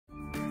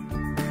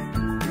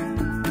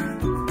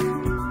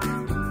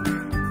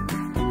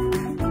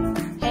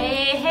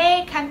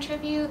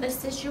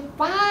this is your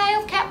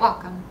Wildcat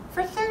Welcome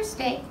for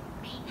Thursday,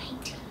 May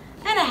 19th.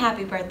 And a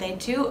happy birthday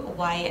to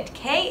Wyatt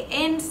K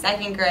in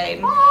 2nd grade.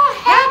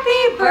 Oh,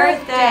 happy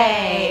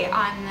birthday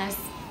on this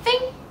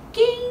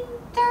thinking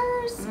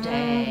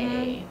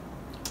Thursday.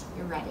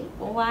 You ready?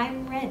 Well,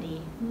 I'm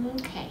ready.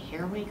 Okay,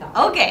 here we go.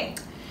 Okay.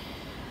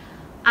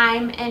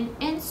 I'm an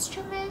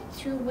instrument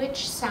through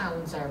which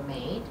sounds are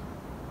made,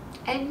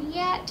 and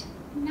yet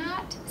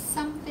not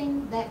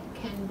something that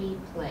can be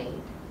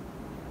played.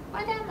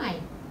 What am I?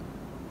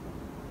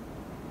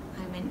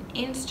 I'm an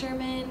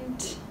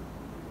instrument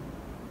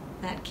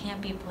that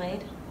can't be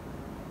played.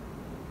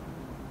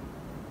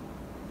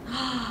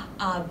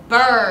 A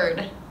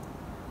bird.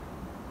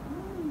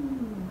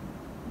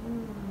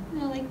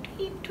 No, like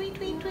tweet, tweet,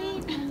 tweet,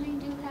 tweet. And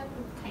they do have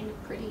a kind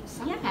of pretty,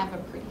 some have a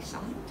pretty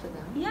song to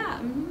them.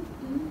 Yeah.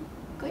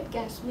 Good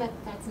guess, but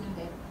that's not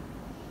it.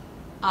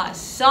 A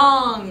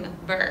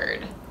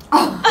songbird.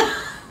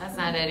 Oh. That's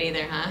not it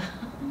either, huh?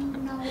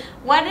 No.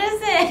 What is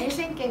Do you it?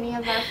 think any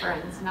of our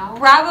friends know?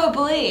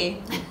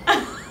 Probably.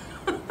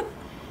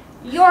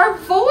 Your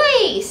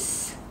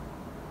voice!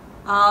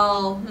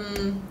 Oh,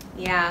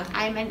 yeah.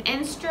 I'm an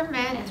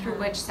instrument through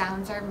which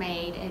sounds are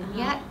made, and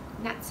yet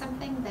not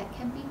something that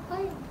can be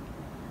played.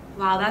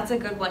 Wow, that's a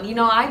good one. You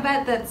know, I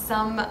bet that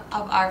some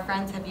of our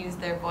friends have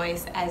used their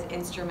voice as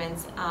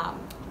instruments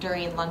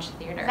during lunch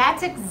theater.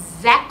 That's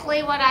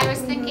exactly what I was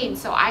thinking.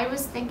 So I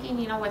was thinking,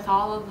 you know, with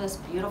all of this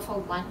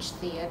beautiful lunch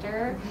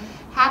theater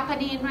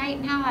happening right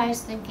now, I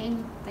was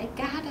thinking, they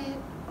got it.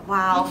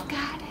 Wow. They've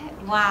got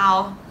it.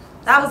 Wow.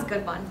 That was a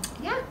good one.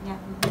 Yeah. Yeah.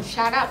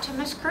 Shout out to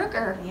Miss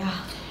Kruger. Yeah.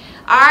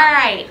 All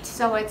right,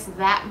 so it's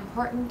that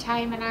important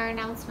time in our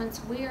announcements.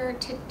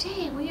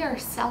 Today we are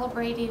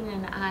celebrating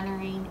and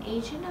honoring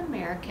Asian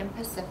American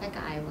Pacific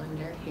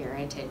Islander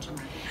heritage.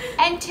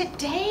 And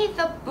today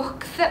the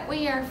book that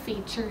we are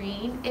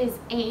featuring is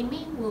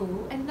Amy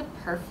Wu and the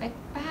Perfect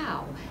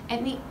Bow.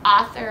 And the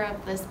author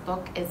of this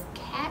book is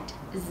Kat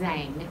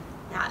Zhang.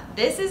 Yeah,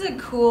 this is a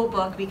cool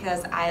book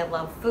because I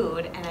love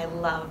food and I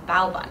love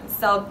bao buns.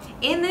 So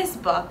in this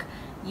book,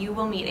 you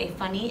will meet a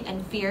funny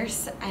and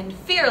fierce and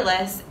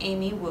fearless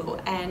Amy Wu,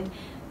 and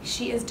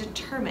she is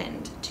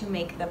determined to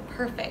make the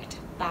perfect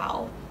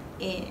bao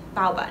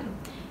bun.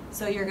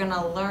 So you're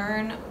gonna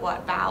learn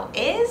what bao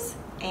is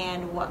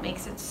and what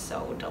makes it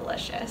so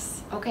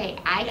delicious. Okay,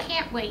 I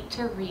can't wait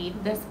to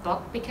read this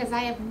book because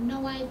I have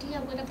no idea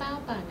what a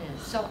bao bun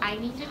is. So I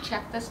need to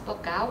check this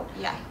book out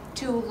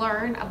to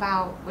learn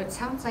about what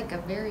sounds like a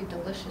very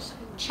delicious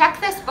food. Check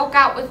this book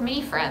out with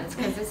me, friends,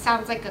 because it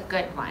sounds like a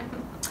good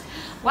one.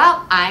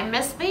 Well, I'm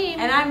Miss Beam.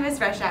 And I'm Miss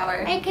Rush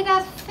Hour. Make it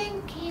a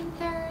Thinking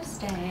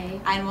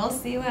Thursday. And we'll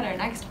see you at our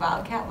next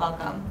Wildcat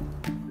Welcome.